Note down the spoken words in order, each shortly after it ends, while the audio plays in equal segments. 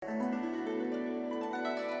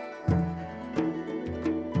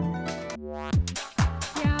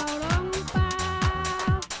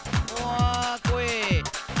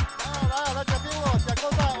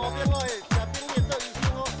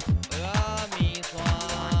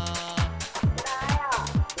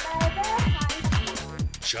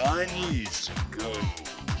Chinese to go.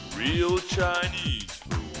 Real Chinese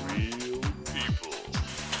for real people.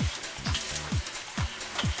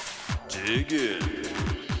 Dig in.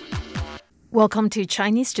 Welcome to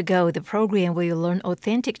Chinese to Go, the program where you learn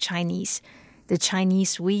authentic Chinese, the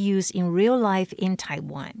Chinese we use in real life in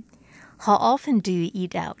Taiwan. How often do you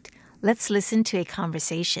eat out? Let's listen to a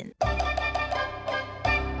conversation.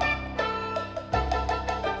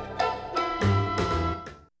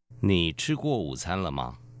 你吃过午餐了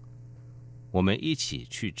吗？我们一起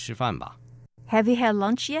去吃饭吧。Have you had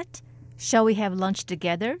lunch yet? Shall we have lunch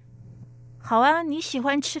together? 好啊，你喜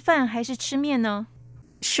欢吃饭还是吃面呢？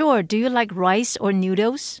 Sure, do you like rice or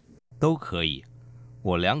noodles? 都可以，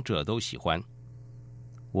我两者都喜欢。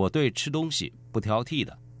我对吃东西不挑剔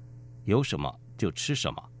的，有什么就吃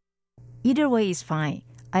什么。Either way is fine.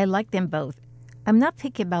 I like them both. I'm not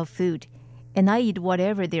picky about food, and I eat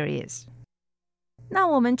whatever there is. 那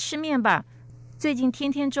我们吃面吧。最近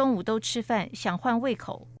天天中午都吃饭，想换胃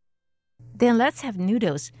口。Then let's have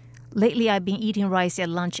noodles. Lately I've been eating rice at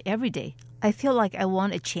lunch every day. I feel like I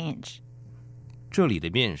want a change. 这里的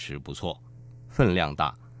面食不错，分量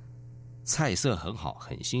大，菜色很好，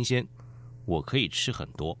很新鲜，我可以吃很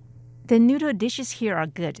多。The noodle dishes here are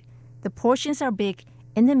good. The portions are big,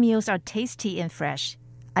 and the meals are tasty and fresh.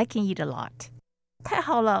 I can eat a lot. 太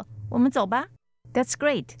好了，我们走吧。That's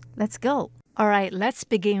great. Let's go. All right, let's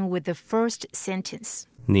begin with the first sentence.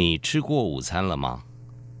 你吃过午餐了吗？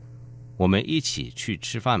我们一起去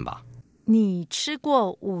吃饭吧。你吃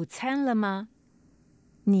过午餐了吗？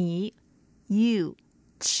你 You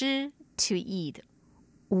吃 to eat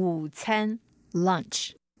午餐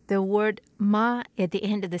lunch. The word ma at the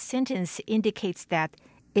end of the sentence indicates that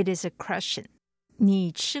it is a question.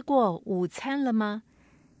 你吃过午餐了吗？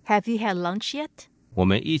 Have you had lunch yet? 我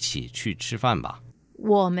们一起去吃饭吧。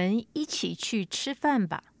我们一起去吃饭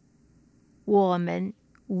吧。我们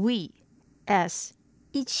we us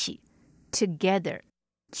一起 together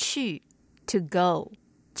去 to go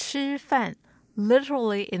吃饭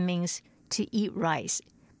literally it means to eat rice,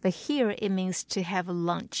 but here it means to have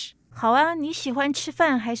lunch. 好啊，你喜欢吃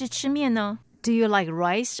饭还是吃面呢？ Do you like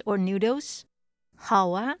rice or noodles? 好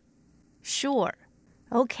啊 Sure.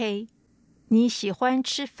 Okay. 你喜欢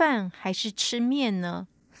吃饭还是吃面呢？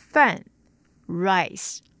饭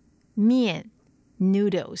rice 面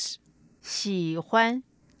noodles 喜欢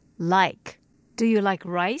like. Do you like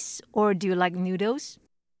rice or do you like noodles?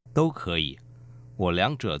 都可以，我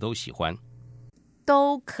两者都喜欢。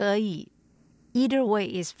都可以 Either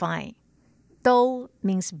way is fine. 都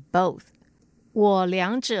means both. 我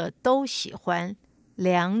两者都喜欢。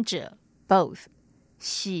两者 both.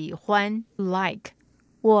 喜欢 like.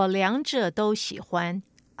 我两者都喜欢。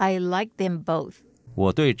I like them both.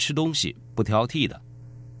 我对吃东西不挑剔的，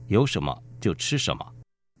有什么就吃什么。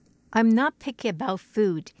I'm not picky about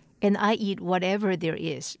food, and I eat whatever there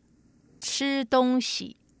is. 吃东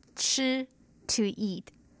西吃 to eat.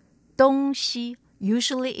 东西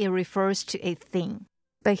usually it refers to a thing,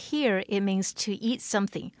 but here it means to eat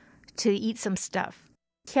something, to eat some stuff.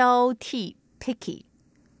 挑剔 picky.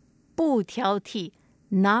 不挑剔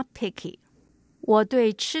not picky. 我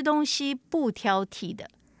对吃东西不挑剔的。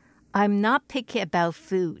I'm not picky about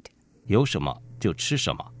food. 有什么就吃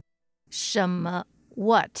什么。什么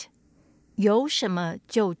what? 有什么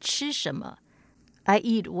就吃什么。I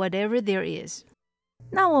eat whatever there is.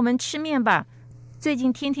 那我们吃面吧。最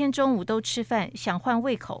近天天中午都吃饭，想换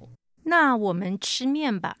胃口。那我们吃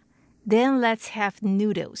面吧。Then let's have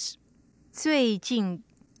noodles. 最近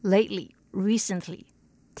lately, recently.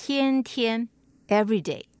 天天 every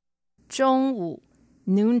day. 中午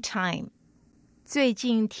noontime. 最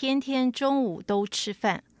近天天中午都吃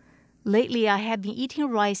饭。Lately, I have been eating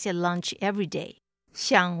rice at lunch every day.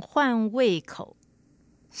 想换胃口。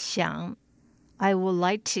想 I would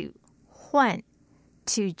like to. 换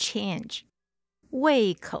to change.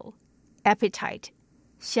 胃口 appetite.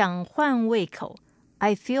 想换胃口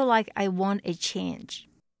I feel like I want a change.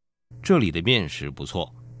 这里的面食不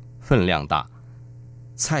错，分量大，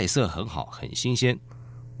菜色很好，很新鲜，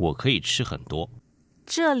我可以吃很多。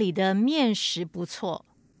这里的面食不错。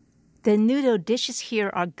The noodle dishes here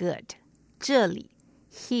are good. 这里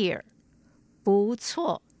here 不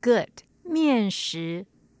错 good 面食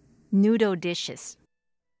noodle dishes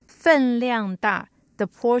分量大 the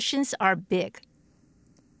portions are big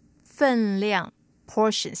分量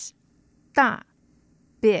portions 大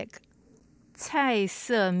big 菜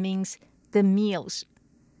色 means the meals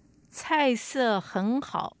菜色很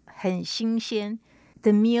好很新鲜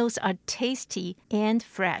The meals are tasty and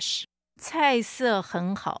fresh 菜色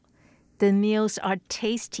很好 The meals are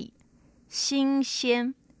tasty 新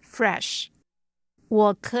鲜 fresh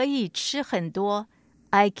我可以吃很多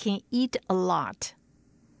I can eat a lot.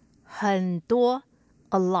 很多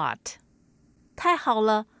a lot. 太好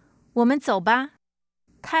了，我们走吧。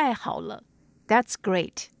太好了 That's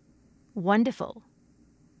great. Wonderful.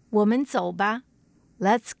 我们走吧。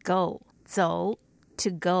Let's go. 走 to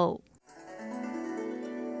go.